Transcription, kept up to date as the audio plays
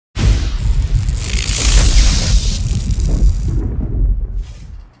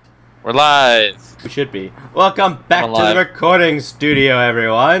We're live. We should be. Welcome back to the recording studio,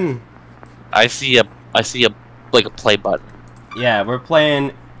 everyone. I see a like a play button. Yeah, we're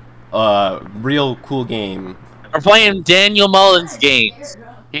playing a real cool game. We're playing Daniel Mullins games.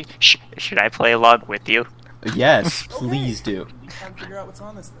 Should I play along with you? Yes, please do. Time to figure out what's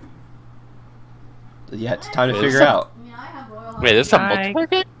on this thing. Yeah, it's time to figure out. Wait, this is a multiplayer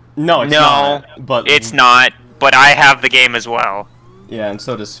game? No, it's not. But it's not. But I have the game as well. Yeah, and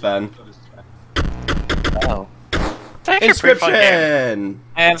so does Sven. Oh. Inscrpytion!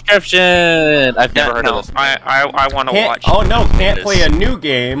 Inscrpytion! I've never heard of this. I want to watch. Oh no, can't play a new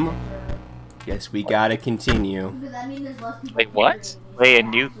game. Guess we gotta continue. Wait, what? Play a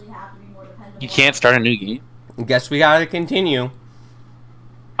new. You can't start a new game? Guess we gotta continue.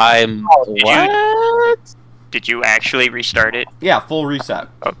 What? Did you actually restart it? Yeah, full reset.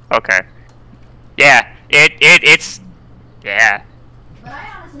 Oh, okay. Yeah, it's. Yeah. But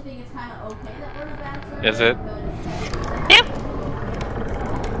I honestly think it's kind of okay that we're in a bad server. Is it? Yep.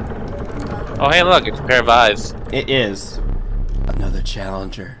 Oh, hey, look, it's a pair of eyes. It is. Another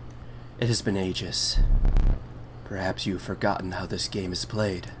challenger. It has been ages. Perhaps you've forgotten how this game is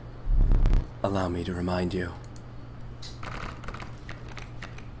played. Allow me to remind you.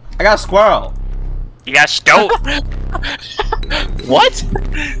 I got a squirrel! You got stove. What?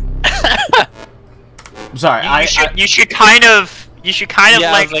 I'm sorry, you should kind of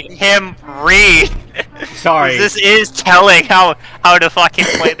Yeah, let him read. Sorry. This is telling how to fucking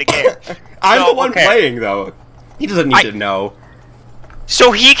play the game. I'm So, the one okay. playing, though. He doesn't need to know.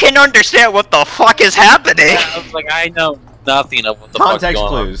 So he can understand what the fuck is happening. Yeah, I was like, I know nothing of what the fuck's Context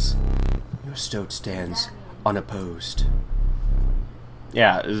going on. clues. Your stoat stands unopposed.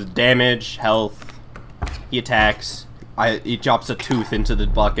 Yeah, there's damage, health. He attacks. He drops a tooth into the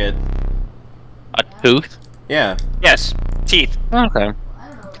bucket. A tooth? Yeah. Yes, teeth. Okay. I don't know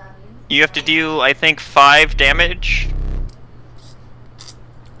what that means. You have to do, I think, 5 damage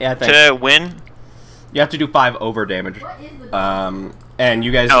Yeah, I think. to win. You have to do 5 over damage. What is the And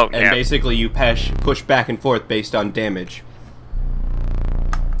you guys, Oh, and yeah. basically you push back and forth based on damage.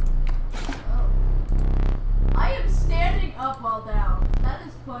 I am standing up while down. That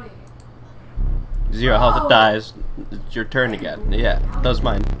is funny. 0 health, Oh. it dies. It's your turn again. Yeah, that was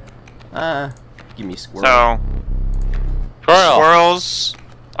mine. Give me squirrel. So, squirrels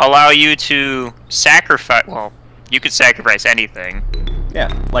allow you to sacrifice. Well, you could sacrifice anything. Yeah,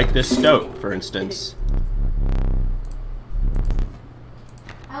 like this stoat, for instance.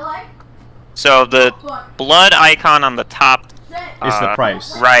 I like So the blood icon on the top shit. Is the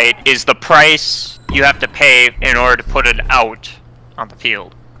price. right is the price you have to pay in order to put it out on the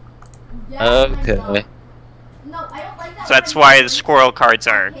field. Okay. No, I don't like that. So that's why the squirrel cards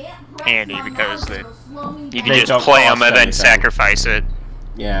are handy, because you can They just don't play cost them and then anything. sacrifice it.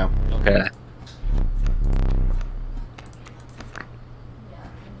 Yeah. Okay.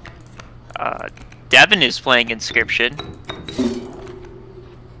 Devin is playing Inscrpytion.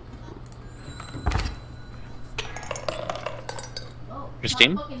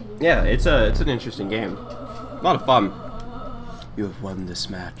 Christine? Yeah, it's an interesting game. A lot of fun. You have won this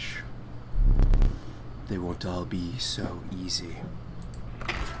match. They won't all be so easy.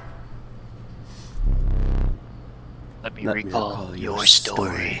 Let me Let me recall your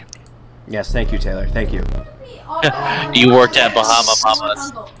story. Yes, thank you, Taylor. Thank you. You worked at Bahama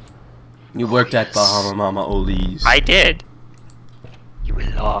Mamas. You worked at Bahama Mama Oli's. I did. You were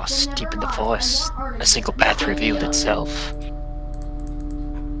lost deep in the forest. A single path revealed itself.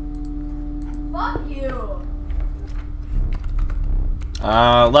 Fuck you.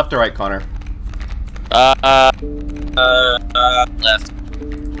 Left or right, Connor? Left.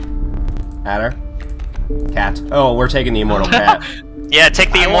 Adder? Cat. Oh, we're taking the immortal cat. Yeah,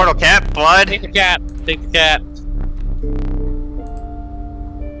 take the immortal cat, bud. Take the cat. Take the cat.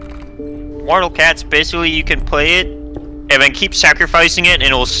 Immortal cat's basically you can play it and then keep sacrificing it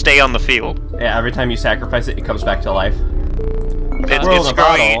and it will stay on the field. Yeah, every time you sacrifice it, it comes back to life. It's Squirrel in a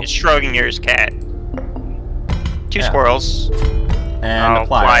bottle. Schrodinger's cat. 2 Yeah. squirrels. And a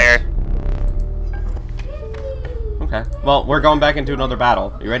plier. Okay. Well, we're going back into another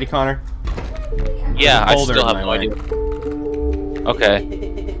battle. You ready, Connor? Yeah, I Boulder still in have my no way. idea. Okay.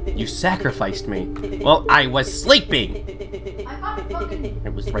 You sacrificed me. Well, I was sleeping.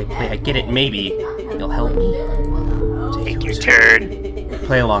 It was the right play. I get it, maybe. You'll help me. Take your turn.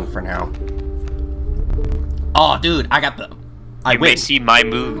 Play along for now. Oh, dude, I got the... I You may win. see my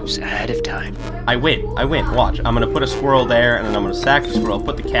moves ahead of time. I win. Watch. I'm gonna put a squirrel there, and then I'm gonna sack the squirrel,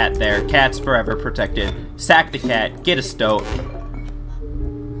 put the cat there. Cat's forever protected. Sack the cat, get a stoat.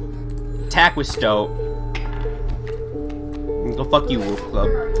 Attack with stoat. Go fuck you, Wolf Club.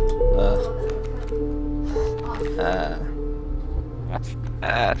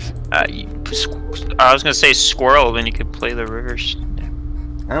 I was gonna say squirrel, then you could play the reverse.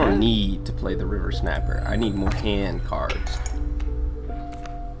 I don't need to play the River Snapper. I need more hand cards.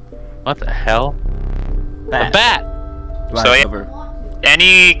 What the hell? Bat. A bat! So yeah, Over.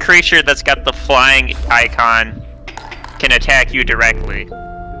 any creature that's got the flying icon can attack you directly.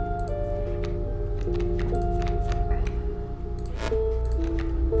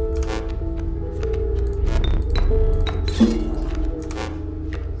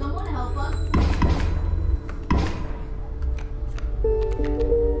 Someone help us.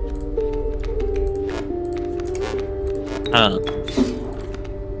 Huh.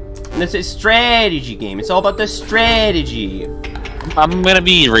 And it's a strategy game. It's all about the strategy. I'm gonna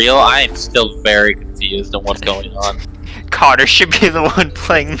be real, I am still very confused on what's going on. Connor should be the one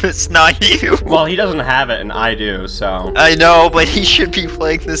playing this, not you. Well, he doesn't have it, and I do, so. I know, but he should be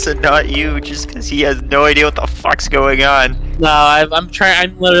playing this and not you, just because he has no idea what the fuck's going on. No,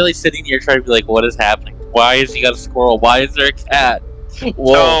 I'm literally sitting here trying to be like, what is happening? Why has he got a squirrel? Why is there a cat?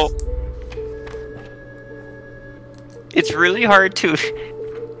 Whoa. So, it's really hard to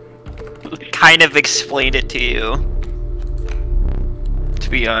kind of explain it to you, to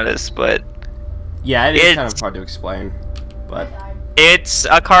be honest, but Yeah, it is kind of hard to explain, but. it's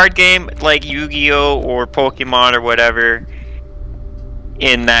a card game like Yu-Gi-Oh! Or Pokemon or whatever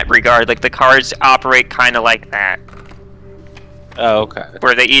in that regard. Like, the cards operate kind of like that, Oh, okay.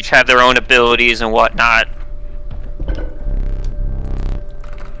 where they each have their own abilities and whatnot.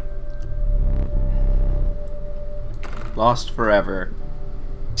 Lost forever.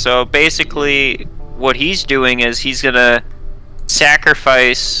 So basically, what he's doing is he's gonna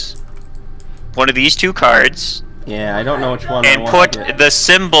sacrifice one of these two cards Yeah, I don't know which one. and I want put to get. the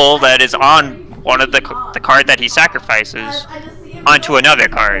symbol that is on one of the card that he sacrifices onto another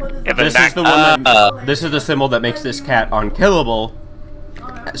card. And then This that- is the one that. This is the symbol that makes this cat unkillable,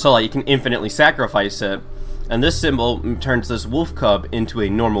 so like you can infinitely sacrifice it. And this symbol turns this wolf cub into a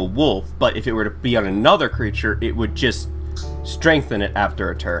normal wolf, but if it were to be on another creature, it would just strengthen it after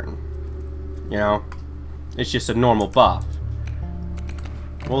a turn. You know? It's just a normal buff.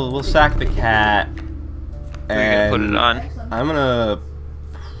 We'll sack the cat. We're gonna And put it on. I'm gonna.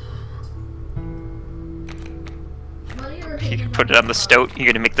 You can put it on the stoat. You're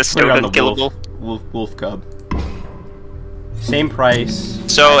gonna make the Put it stoat on the unkillable. wolf cub. Same price.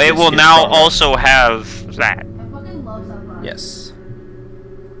 So I it just will get now stronger. also have that. I fucking love Sunrise. Yes.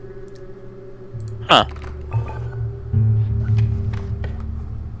 Huh.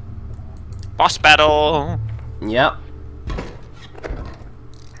 Boss battle. Yep.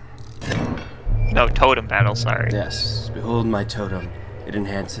 No, totem battle. Sorry. Yes. Behold my totem. It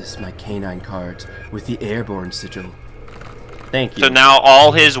enhances my canine cards with the airborne sigil. Thank you. So now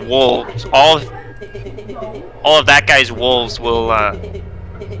all his wolves, all of that guy's wolves will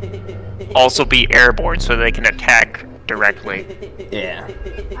also be airborne, so they can attack directly. Yeah.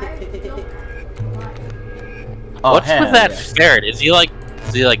 Oh, What's hell with that yeah. ferret? Is he like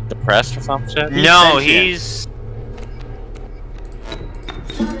depressed or some shit? No, sentient. he's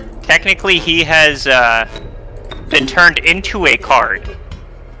technically he has been turned into a card.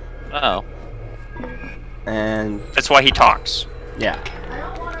 Oh. And That's why he talks. yeah. I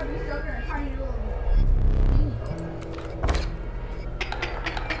don't want to be stuck in a tiny little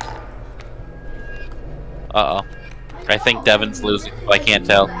Uh-oh. I think Devin's losing, but I can't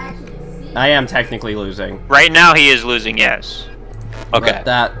tell. I am technically losing. Right now he is losing, yes. Okay. But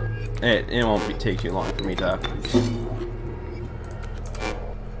that it won't take too long for me to.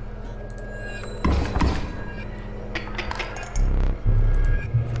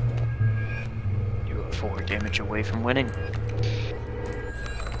 You are 4 damage away from winning.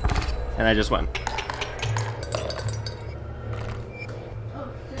 And I just went.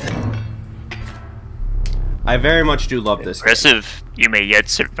 I very much do love this game. Impressive. You may yet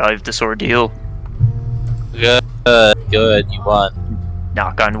survive this ordeal. Good. Good. You won.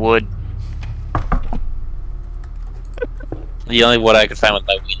 Knock on wood. The only wood I could find was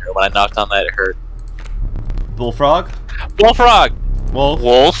my wiener. When I knocked on that, it hurt. Bullfrog? Bullfrog! Wolf?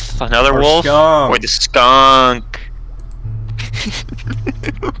 Wolf? Another Or wolf? skunk. Or the skunk?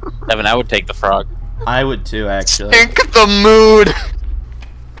 Devin, I would take the frog. I would too, actually. Stink the mood!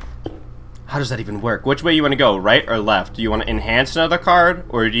 How does that even work? Which way you want to go, right or left? Do you want to enhance another card,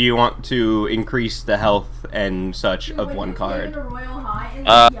 or do you want to increase the health and such of one card?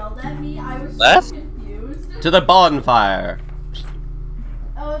 Left? To the bonfire!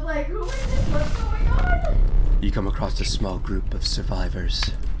 I was like, who is this? What's going on? You come across a small group of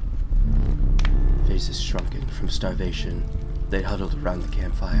survivors. Faces shrunken from starvation, they huddled around the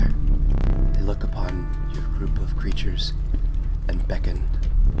campfire. They look upon your group of creatures and beckoned.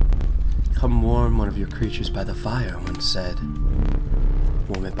 Come warm one of your creatures by the fire, one said.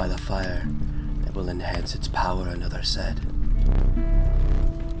 Warm it by the fire, that will enhance its power, another said.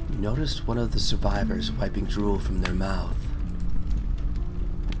 You noticed one of the survivors wiping drool from their mouth.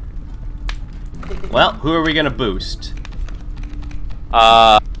 Well, who are we gonna boost?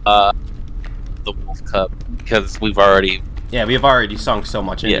 The wolf cub, because we've already. Yeah, we've already sunk so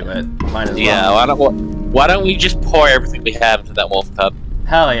much into it. Might as well. Yeah, why don't we just pour everything we have into that wolf cub?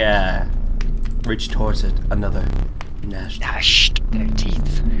 Hell yeah. Reach towards it, another. Gnashed their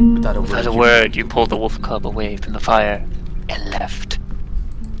teeth. Without a Without a word, you pulled the wolf cub away from the fire and left.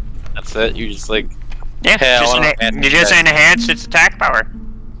 That's it. You're just like. Yeah, Hey, you just enhanced its attack power.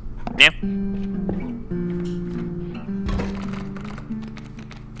 Yeah.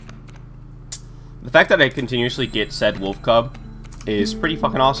 The fact that I continuously get said wolf cub is pretty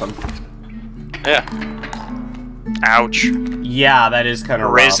fucking awesome. Yeah. Ouch. Yeah, that is kind of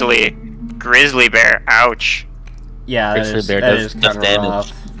Grizzly bear. Ouch. Yeah, that Grizzly is, bear that does is kind of damage.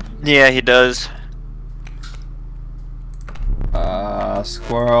 rough. Yeah, he does.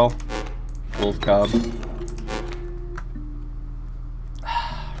 Squirrel. Wolf cub.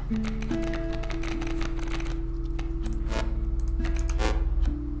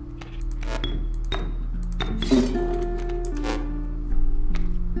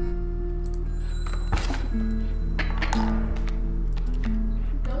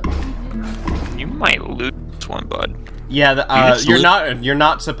 You might lose this one, bud. Yeah, you're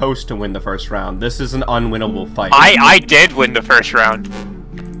not supposed to win the first round. This is an unwinnable fight. I did win the first round.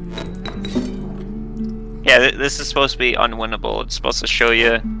 Yeah, this is supposed to be unwinnable. It's supposed to show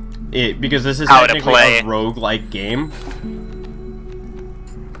you because this is how to technically play. a roguelike game.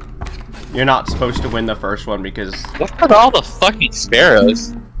 You're not supposed to win the first one because What's with all the fucking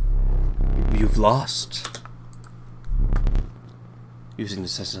sparrows? you've lost. Using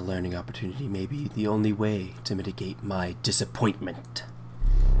this as a learning opportunity may be the only way to mitigate my disappointment.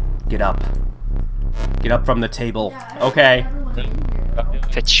 Get up. Get up from the table. Okay.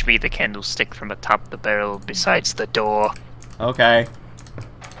 Fetch me the candlestick from atop the barrel besides the door. Okay.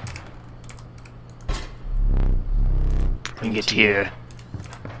 Bring it here.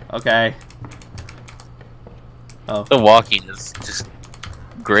 Okay. Oh. The walking is just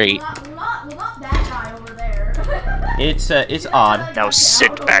great. Well, not that guy over there. It's odd. Now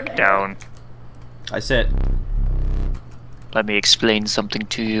sit back down. I sit. Let me explain something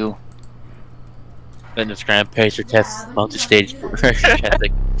to you. Then it's grand pacer tests multi-stage pressure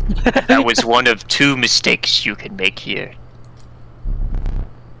testing. That was one of two mistakes you can make here.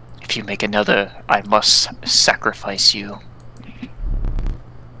 If you make another, I must sacrifice you.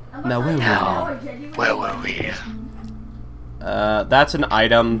 Now Where were we? That's an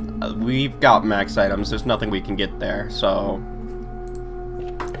item. We've got max items. There's nothing we can get there, so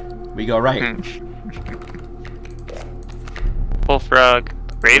we go right. Bullfrog,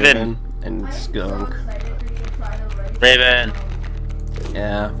 Raven. And skunk. Raven.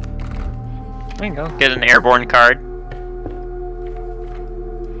 Yeah. There you go. Get an airborne card.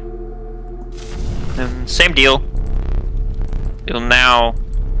 Same deal. It'll now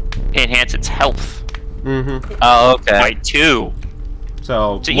enhance its health Mm-hmm. Oh, okay. by 2.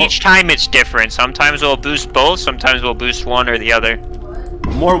 So Each time it's different. Sometimes it'll boost both, sometimes it'll boost one or the other.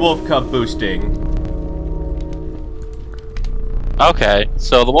 more wolf cub boosting. Okay,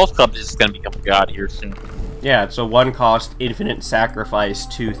 so the wolf cub is just gonna become a god here soon. Yeah, it's a 1 cost infinite sacrifice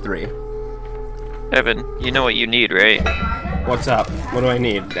 2/3. Evan, you know what you need, right? What's up? What do I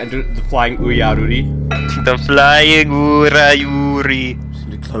need? The flying Uyaruri? The flying Urayuri.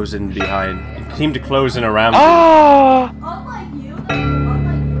 Seem to close in behind. It seemed to close in around. Oh! Unlike you,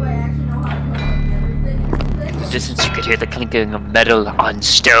 I actually know how to collect everything. In the distance, you could hear the clinking of metal on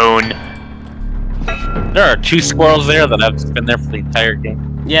stone. There are 2 squirrels there that have just been there for the entire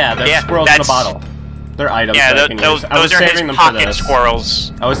game. Yeah, they're Yeah, squirrels in a that's- bottle. They're items Yeah, that I can those use. I was are his saving them for pocket this.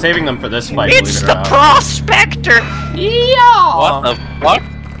 squirrels. I was saving them for this fight. It's believe it the or not. Prospector! Yeah! What the fuck?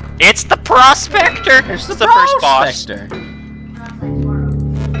 It's the Prospector! It's the first boss. Prospector.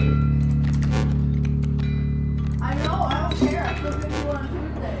 I know, I don't care. I'm still gonna do it on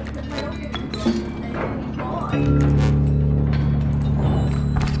Tuesday. Because if I don't get it Tuesday, it's gone.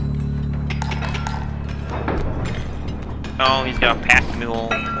 Oh, he's got a pack mule.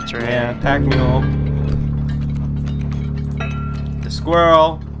 That's right. Yeah, pack mule. The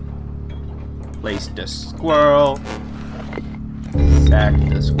squirrel. Place the squirrel. Sack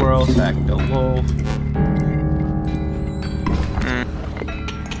the squirrel, sack the wolf.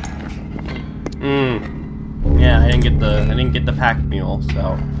 Yeah, I didn't get the pack mule,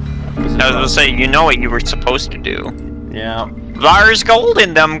 so I was gonna say, you know what you were supposed to do. Yeah. There's gold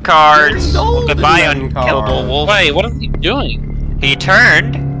in them cards! There's gold in Goodbye, them unkillable cards. wolf. Wait, what is he doing? He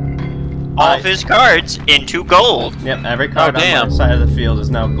turned all of his cards into gold. Yep, every card on damn. my side of the field is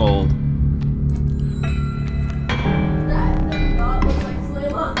now gold. That does not look like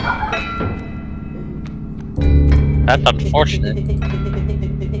Slayla. That's unfortunate.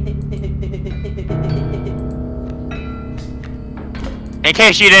 In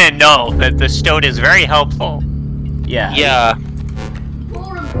case you didn't know, that the stone is very helpful. Yeah. Yeah.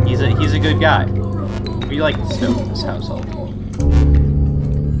 He's a good guy. We like the stone in this household.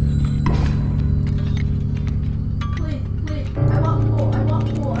 Please, please. I want pool. I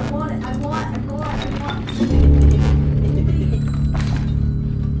want pool. I want it. I want it. I want it. I want it.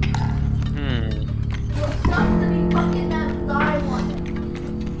 Well, it sucks to be fucking that guy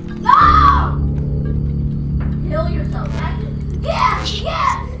wanted. No! Kill yourself. Yeah!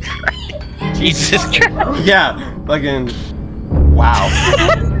 Yeah! Jesus Christ. Yeah, fucking. Wow.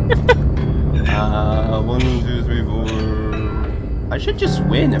 1, 2, 3, 4. I should just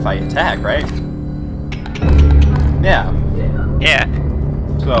win if I attack, right? Yeah. Yeah.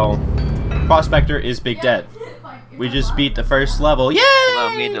 So, Prospector is Big Dead. We just beat the first level. Yay!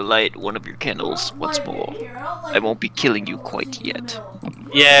 Allow me to light one of your candles once more. I won't be killing you quite yet.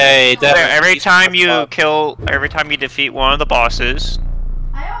 Yay. So every time you defeat one of the bosses,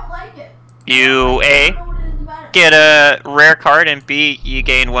 I don't like it. you I A, don't know what it is about it. get a rare card, and B, you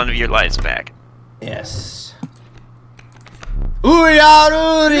gain one of your lives back. Yes.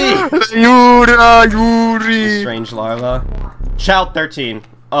 Uyaruri! Yuri! Strange larva. Child 13.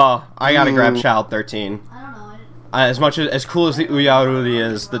 Oh, I gotta grab Child 13. I don't know. I didn't. As cool as the Uyaruri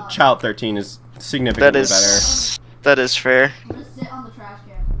is, the Child 13 is significantly That is fair. Just sit on the trash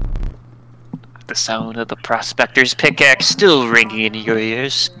can. The sound of the prospector's pickaxe still ringing in your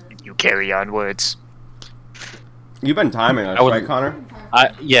ears. You carry onwards. better. You've been timing us, I would- right, Connor?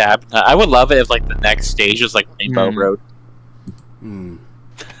 Yeah, I would love it if like the next stage was like Rainbow Road. Hmm.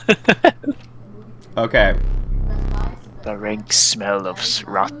 Okay. The rank smell of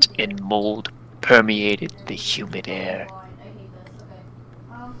rot and mold permeated the humid air. I hate this. Okay.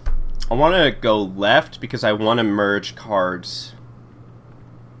 I want to go left because I want to merge cards.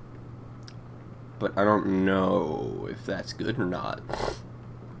 But I don't know if that's good or not.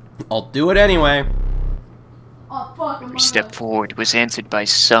 I'll do it anyway. Oh fuck! Every step forward was answered by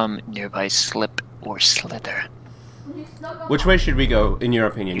some nearby slip or slither. Which way should we go, in your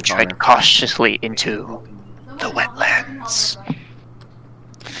opinion, You Connor? tread cautiously into the wetlands.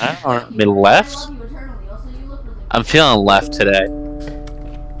 I don't know. Left? I'm feeling left today.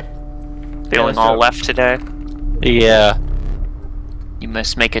 Feeling all left today? Yeah. You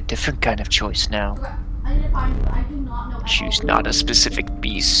must make a different kind of choice now. Choose not a specific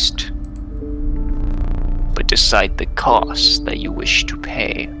beast, but decide the cost that you wish to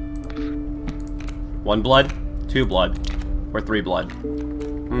pay. 1 blood, 2 blood, or 3 blood.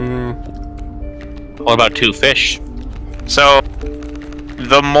 What about 2 fish? So,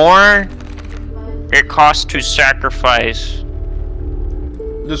 the more it costs to sacrifice,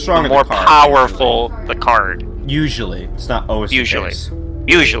 The stronger the more the card. powerful the card. Usually. It's not always the Usually. case.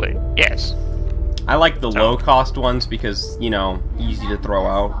 Usually, yes. I like the low-cost ones because, you know, easy to throw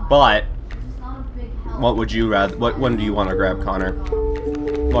out. But, what would you rather... What one do you want to grab, Connor?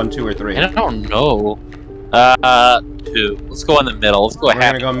 1, 2, or 3? I don't know. 2. Let's go in the middle. Let's go We're gonna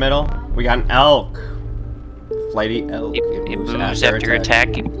happy. go middle. We got an elk. Flighty elk. It moves after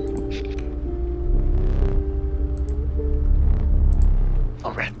attacking.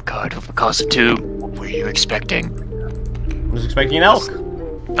 A random card with a cost of 2. What were you expecting? I was expecting an elk.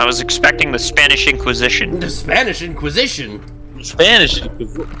 I was expecting the Spanish Inquisition. The Spanish Inquisition. Spanish.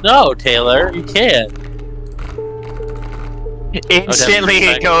 No, Taylor, you can't. Instantly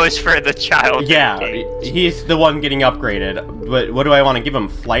it goes for the child. Yeah, he's the one getting upgraded. But what do I want to give him?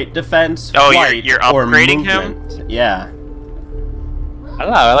 Flight defense? Oh, flight, you're or upgrading him? movement? Yeah. I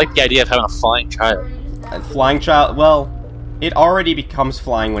don't know. I like the idea of having a flying child. A flying child, well, it already becomes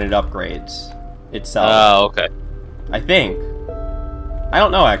flying when it upgrades itself. Oh, okay. I think. I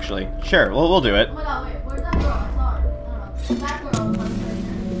don't know, actually. Sure, we'll do it. Oh my god, wait, where's that girl? I saw her. I don't know. That girl was right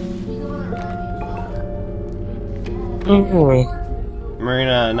there. She's the one that revived me. We're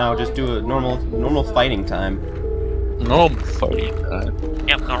gonna now just do a normal fighting time. No fighting time.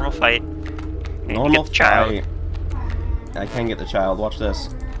 Yep, normal fight. Normal Get the child. fight. I can get the child, watch this.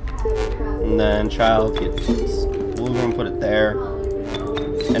 And then child gets... We're gonna put it there.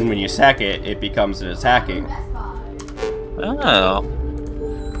 And when you sack it, it becomes an attacking. Oh.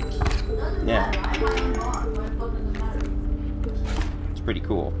 Yeah. It's pretty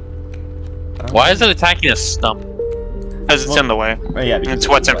cool. Why is it attacking a stump? Because it's in the way. Oh, yeah, because It's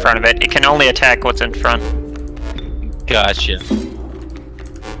what's in front of it. It can only attack what's in front. Gotcha.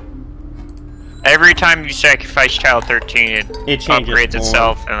 Every time you sacrifice Child 13, It changes upgrades form.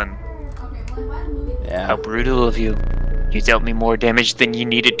 itself, and Yeah. how brutal of you. You dealt me more damage than you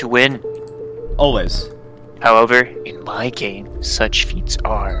needed to win. Always. However, in my game, such feats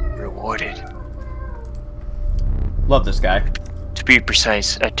are rewarded. Love this guy. To be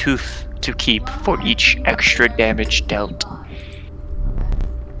precise, a tooth to keep for each extra damage dealt.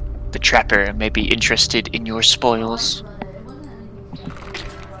 The trapper may be interested in your spoils.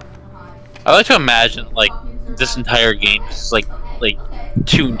 I like to imagine like this entire game is just like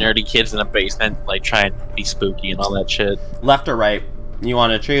two nerdy kids in a basement like trying to be spooky and all that shit. Left or right? You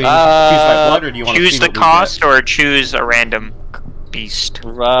want to choose by blood, or do you want to Choose the cost or choose a random beast.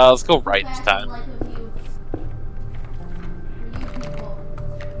 Let's go right this time.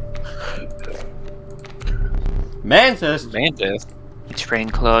 Mantis. Mantis. Its rain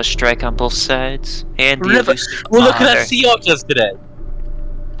claws strike on both sides, and the River. elusive Well, look at otter. that sea just today.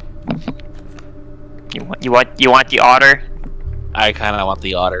 You want the otter? I kind of want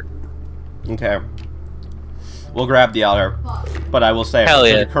the otter. Okay. We'll grab the otter, but I will say Hell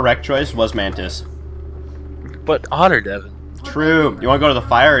yeah. the correct choice was Mantis. But otter, Devin. True. You want to go to the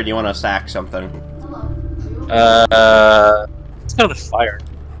fire, or do you want to sack something? Let's go to fire.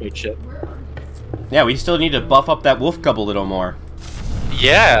 Wait, shit. Yeah, we still need to buff up that wolf cub a little more.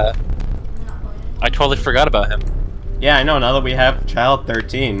 Yeah. I totally forgot about him. Yeah, I know. Now that we have Child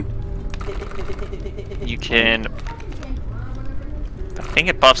 13. You can. I think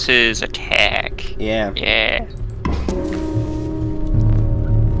it buffs his attack. Yeah. Yeah.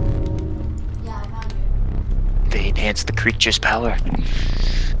 They enhance the creature's power.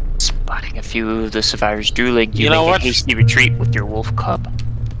 Spotting a few of the survivors drooling, you know make what? a hasty retreat with your wolf cub.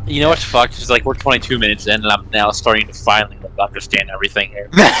 You know what's fucked? It's like we're 22 minutes in, and I'm now starting to finally like, understand everything here.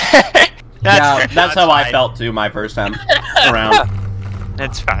 That's how I felt too my first time around.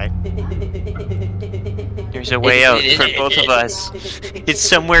 That's fine. There's a way out for both of us. It's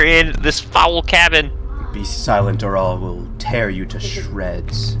somewhere in this foul cabin. Be silent or all will tear you to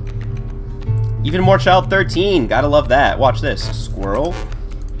shreds. Even more Child 13. Gotta love that. Watch this. Squirrel.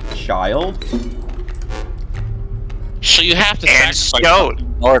 Child. So you have to And sacrifice stone.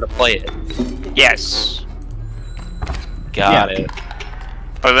 something in order to play it. Yes. Got Yeah. it.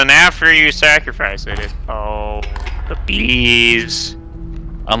 But then after you sacrifice it, oh, the bees.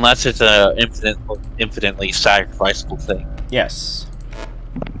 Unless it's a infinitely sacrificable thing. Yes.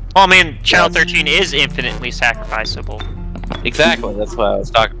 Well, I mean, Child 13 is infinitely sacrificable. Exactly. That's what I was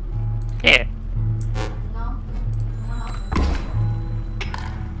talking about. Yeah.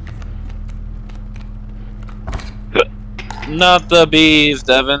 Not the bees,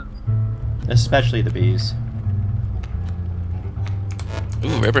 Devin. Especially the bees.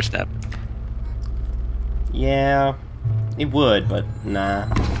 Ooh, river snap. Yeah. It would, but nah.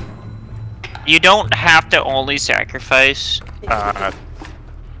 You don't have to only sacrifice,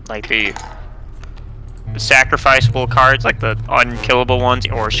 like the sacrificable cards, like the unkillable ones,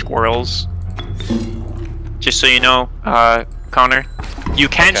 or squirrels. Just so you know, Connor, you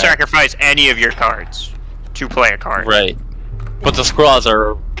can Okay. sacrifice any of your cards to play a card. Right. But the squirrels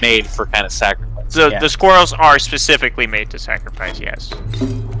are made for kind of sacrifice. So Yeah. the squirrels are specifically made to sacrifice, yes.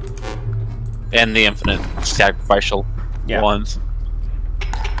 And the infinite sacrificial Yeah. ones.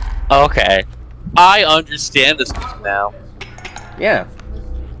 Okay. I understand this now. Yeah.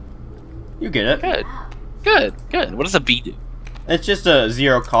 You get it. Good. Good. Good. What does a bee do? It's just a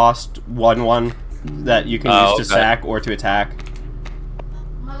zero cost 1/1 that you can Oh, use to okay. sack or to attack.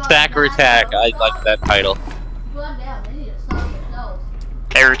 Stack or attack. I like that title.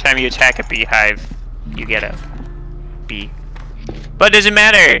 Every time you attack a beehive, you get a bee. But it doesn't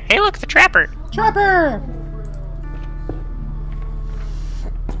matter. Hey, look, the trapper. Trapper!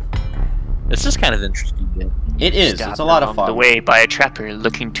 This is kind of interesting game. It is. Stopped It's a lot of along fun. the way by a trapper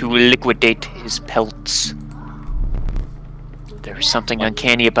looking to liquidate his pelts. There was something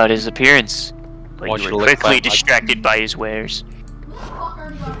uncanny about his appearance, but Want you you were to lick quickly my- distracted by his wares.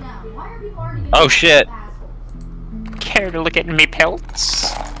 Oh shit. Care to look at me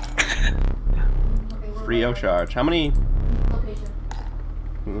pelts? Frio charge. How many?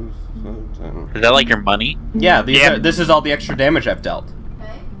 Is that like your money? Yeah, these Yeah. Are, this is all the extra damage I've dealt.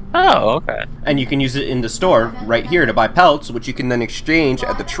 Oh, okay. And you can use it in the store right here to buy pelts, which you can then exchange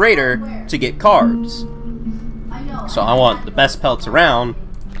at the trader to get cards. So I want the best pelts around,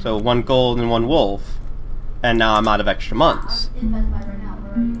 so 1 gold and 1 wolf. And now I'm out of extra months.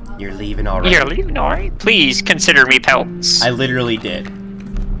 You're leaving already. You're leaving, alright? Please consider me pelts. I literally did.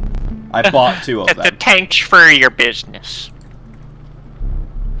 I bought 2 of The them. tanks for your business.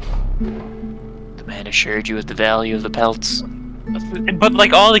 The man assured you of the value of the pelts. But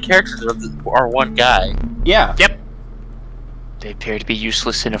like all the characters are one guy. Yeah. Yep. They appear to be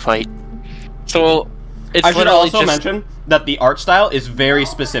useless in a fight. So it's I should literally also just mention that the art style is very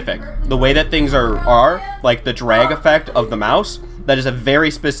specific. The way that things are like the drag effect of the mouse, that is a very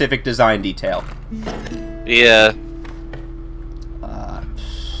specific design detail. yeah.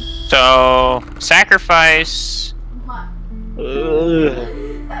 So, sacrifice.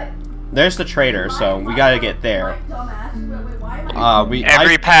 There's the trader, so we gotta get there.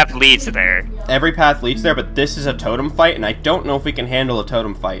 Every path leads there. Every path leads there, but this is a totem fight, and I don't know if we can handle a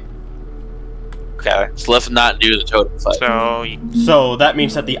totem fight. Okay, so let's not do the totem fight. So that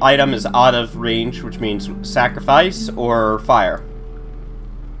means that the item is out of range, which means sacrifice or fire.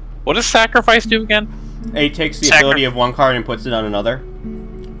 What does sacrifice do again? It takes the ability of one card and puts it on another.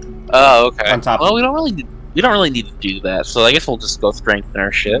 Oh, okay. On top. Well, we don't really need to do that. So I guess we'll just go strengthen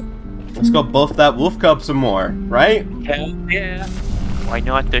our shit. Let's go buff that wolf cub some more, right? Hell yeah. Why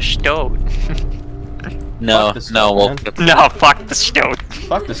not the stoat? No, Fuck the scout, no, man. No, fuck the stoat.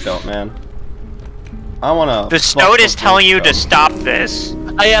 Fuck the scout, man. I wanna. The stoat is telling you to stop this.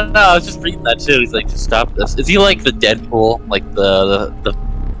 Oh yeah, no, I was just reading that too. He's like, just stop this. Is he like the Deadpool, like the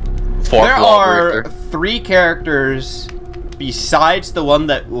fourth There law are breaker? 3 characters besides the one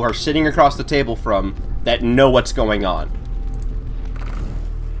that we're sitting across the table from that know what's going on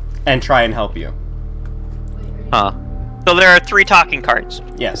and try and help you. Huh? So there are 3 talking cards.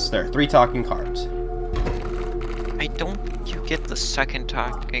 Yes, there are 3 talking cards. I don't think you get the second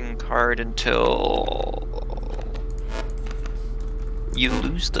talking card until you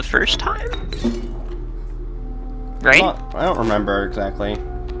lose the first time, right? I don't remember exactly.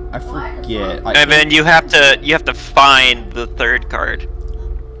 I forget. And then you have to find the third card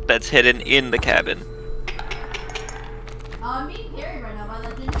that's hidden in the cabin. Me and Carrie right now, by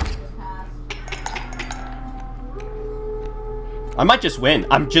that Ginger just passed. I might just win.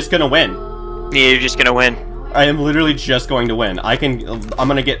 I'm just gonna win. Yeah, you're just gonna win. I am literally just going to win. I'm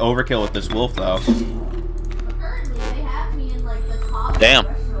gonna get overkill with this wolf though. Currently, they have me in like the top. Damn.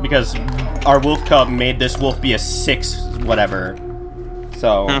 Because our wolf cub made this wolf be a 6 whatever.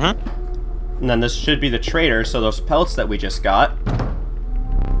 So, and then this should be the trader, so those pelts that we just got.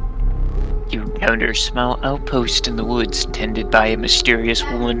 You encounter a small outpost in the woods tended by a mysterious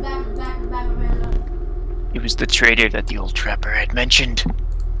woman. It was the trader that the old trapper had mentioned.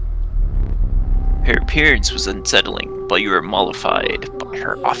 Her appearance was unsettling, but you were mollified by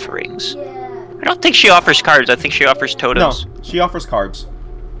her offerings. I don't think she offers cards, I think she offers totems. No, she offers cards.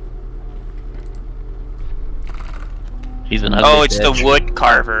 He's another. Oh, it's bitch. the wood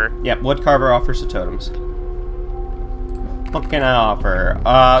carver. Yep, wood carver offers the totems. What can I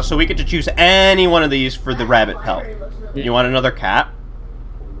offer? So we get to choose any one of these for the rabbit pelt. You want another cat?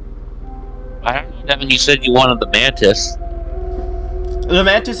 I don't know, Devin. You said you wanted the mantis. The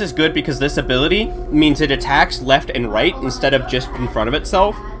mantis is good because this ability means it attacks left and right instead of just in front of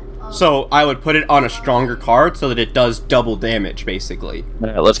itself. So I would put it on a stronger card so that it does double damage, basically.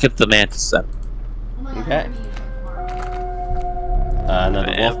 Alright, let's get the mantis then. Okay.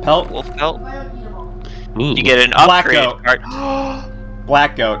 Another wolf pelt. Wolf pelt. Ooh. You get an Black upgrade goat. card.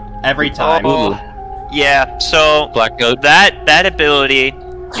 Black goat every time. Oh, yeah. So Black goat. that ability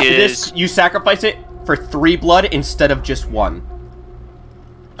is You sacrifice it for 3 blood instead of just 1.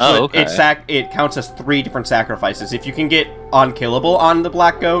 Oh, So okay. it counts as 3 different sacrifices. If you can get unkillable on the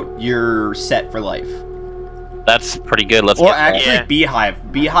black goat, you're set for life. That's pretty good. Let's Or get that. actually, Yeah.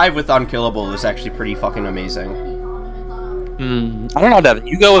 Beehive. Beehive with unkillable is actually pretty fucking amazing. I don't know, Devin.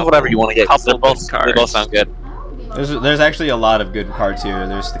 You go with whatever you want to get. 'cause Couple They both cards. sound good. There's actually a lot of good cards here.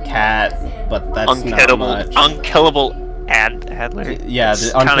 There's the cat, but that's not much. unkillable adler. Yeah, the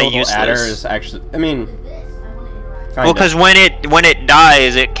It's kinda unkillable useless. adder is actually. I mean, Well, kinda. because when it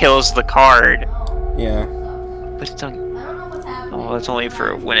dies, it kills the card. Yeah. But it's oh, it's only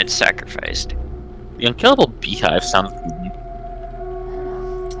for when it's sacrificed. The unkillable beehive sounds good.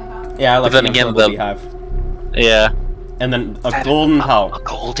 Yeah, I like But then the again, unkillable the- beehive. Yeah. And then a golden A pelt.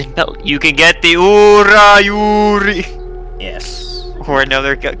 golden belt. You can get the Urayuri Yes. or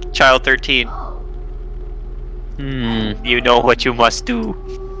another child 13. You know what you must do.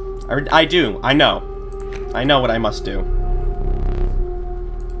 I do. I know. I know what I must do.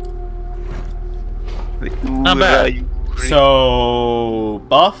 Not bad. So,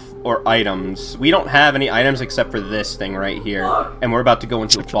 buff or items? We don't have any items except for this thing right here, and we're about to go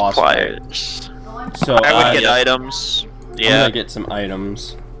into a boss fight. Pliers. So I would get yeah. items. I'm Yeah. gonna get some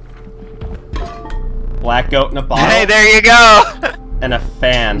items. Black goat and a bottle. Hey, there you go. and a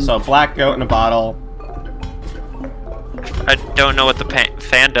fan. So black goat in a bottle. I don't know what the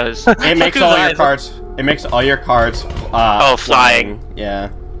fan does. It makes all your cards. It makes all your cards. Flying. Yeah.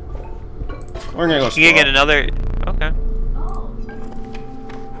 We're gonna go. You can get another. Okay.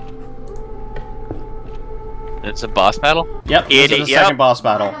 It's a boss battle? Yep. This is the second boss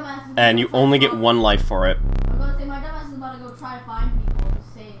battle, and you only get 1 life for it. I'm gonna say my dumbass is about to go try to find people to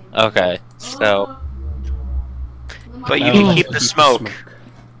save. Okay, so... But you can keep the smoke.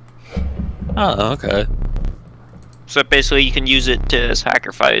 Oh, okay. So basically you can use it to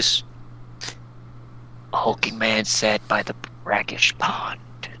sacrifice. A hulking man sat by the brackish pond,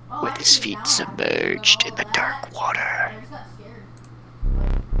 with his feet submerged in the dark water.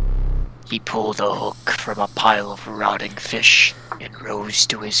 He pulled a hook from a pile of rotting fish and rose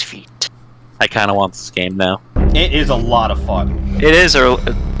to his feet. I kinda want this game now. It is a lot of fun. It is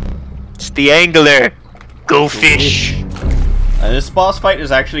it's the angler. Go fish. This boss fight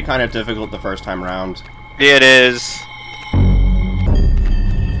is actually kind of difficult the first time around. It is.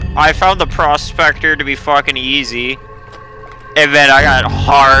 I found the prospector to be fucking easy. And then I got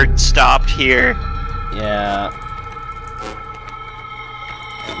hard stopped here. Yeah.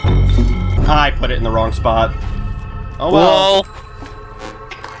 I put it in the wrong spot. Oh well.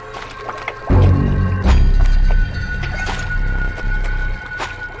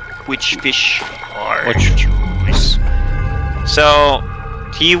 Which fish are choose? So,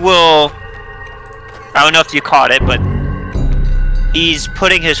 he will... I don't know if you caught it, but... He's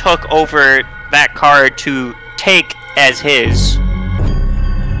putting his hook over that card to take as his.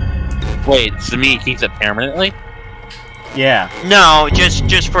 Wait, so me keeps it permanently? Yeah. No,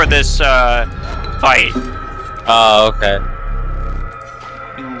 just for this fight. Oh, okay.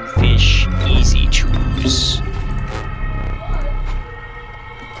 New fish, easy choose.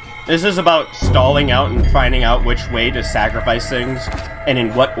 This is about stalling out and finding out which way to sacrifice things, and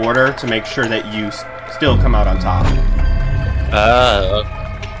in what order to make sure that you still come out on top.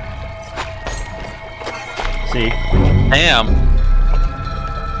 See? Damn.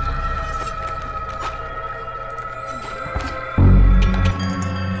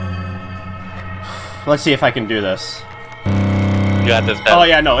 Let's see if I can do this. You got this. Oh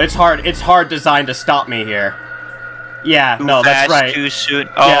yeah, no, it's hard. It's hard designed to stop me here. Yeah, no, that's right. Too soon.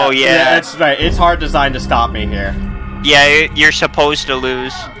 Oh yeah, that's right. It's hard designed to stop me here. Yeah, you're supposed to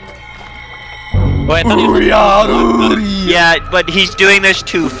lose. Wait, I thought he Yeah, but he's doing this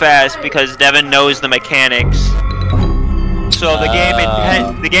too fast because Devin knows the mechanics. So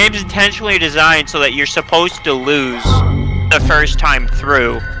the game's intentionally designed so that you're supposed to lose the first time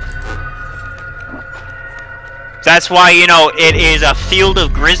through. That's why, you know, it is a field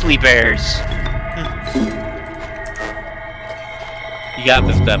of grizzly bears. You got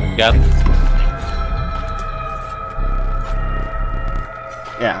this, Devin. You got this.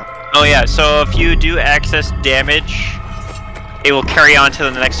 Yeah. Oh yeah, so if you do excess damage, it will carry on to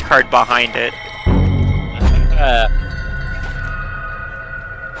the next card behind it.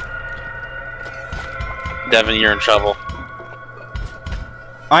 Devin, you're in trouble.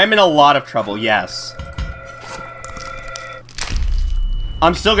 I'm in a lot of trouble, yes.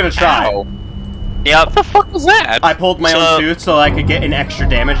 I'm still gonna try. Ow. Yep. What the fuck was that? I pulled my own tooth so I could get an extra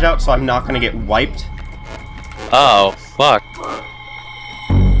damage out, so I'm not gonna get wiped. Oh, fuck.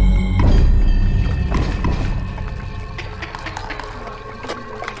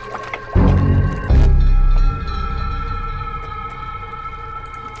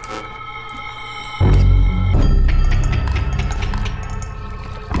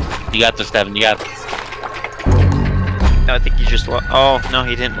 You got this, Devin. You got this. No, I think you just lost. Oh, no,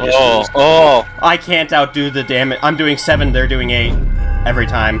 he didn't. Oh. I can't outdo the damage. I'm doing 7, they're doing 8 every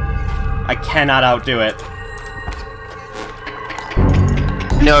time. I cannot outdo it.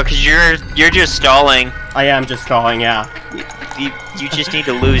 No, because you're just stalling. I am just stalling, yeah. You just need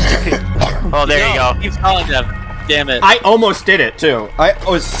to lose. Oh, there you go. Keep calling, Devin. Damn it. I almost did it, too. I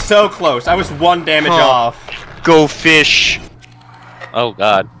was so close. I was 1 damage off. Go fish. Oh,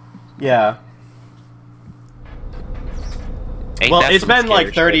 God. Yeah. Ain't Well, that it's some been like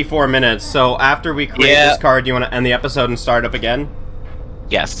scary 34 minutes, so after we create this card, do you want to end the episode and start up again?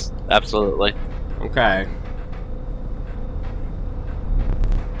 shit? Yes, absolutely. Okay.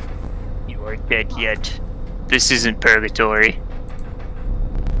 You aren't dead yet. This isn't purgatory.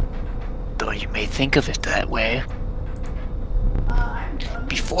 Though you may think of it that way.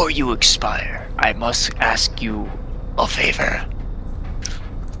 Before you expire, I must ask you a favor.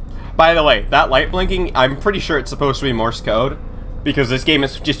 By the way, that light blinking, I'm pretty sure it's supposed to be Morse code, because this game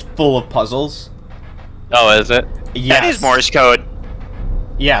is just full of puzzles. Oh, is it? Yes. That is Morse code.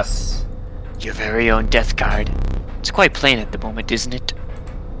 Yes. Your very own death card. It's quite plain at the moment, isn't it?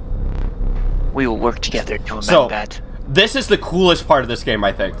 We will work together to amend So- that. This is the coolest part of this game,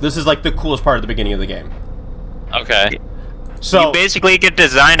 I think. This is like the coolest part of the beginning of the game. Okay. So You basically get to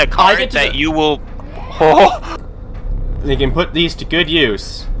design a card get to that de- you will. Oh, they can put these to good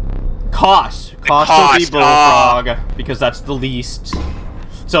use. Cost will be cost, Bullfrog because that's the least.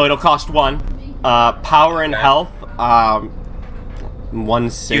 So it'll cost 1. Power and health.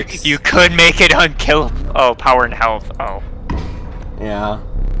 1/6. you could make it unkillable. Oh, power and health. Oh. Yeah.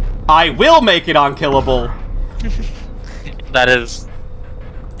 I will make it unkillable. That is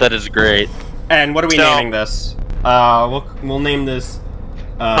great. And what are we So- naming this? We'll name this.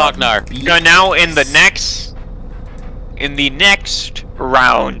 Hognar. So now in the next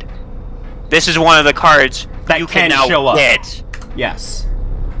round, this is one of the cards That you can can now show up. get. Yes.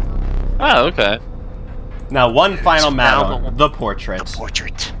 Oh, okay. Now one final now matter: the- the portrait.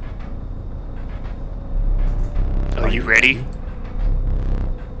 Portrait. Are you ready?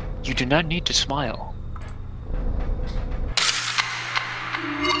 You do not need to smile.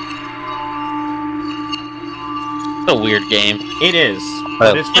 It's a weird game. It is,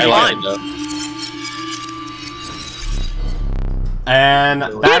 But but it's I pretty like good. it, though. And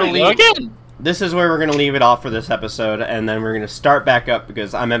that'll leave. Again. This is where we're gonna leave it off for this episode, and then we're gonna start back up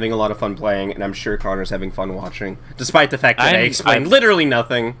because I'm having a lot of fun playing, and I'm sure Connor's having fun watching, despite the fact that I explained literally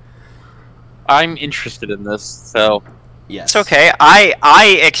nothing. I'm interested in this, so Yes. It's okay.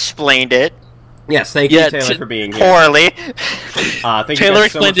 I explained it Yes, thank Yeah, you, Taylor, for being here. poorly. Thank you Taylor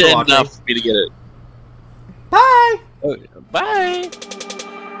guys so much explained for it watching. enough for me to get it. Bye. Oh, bye.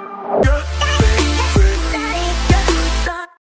 Good.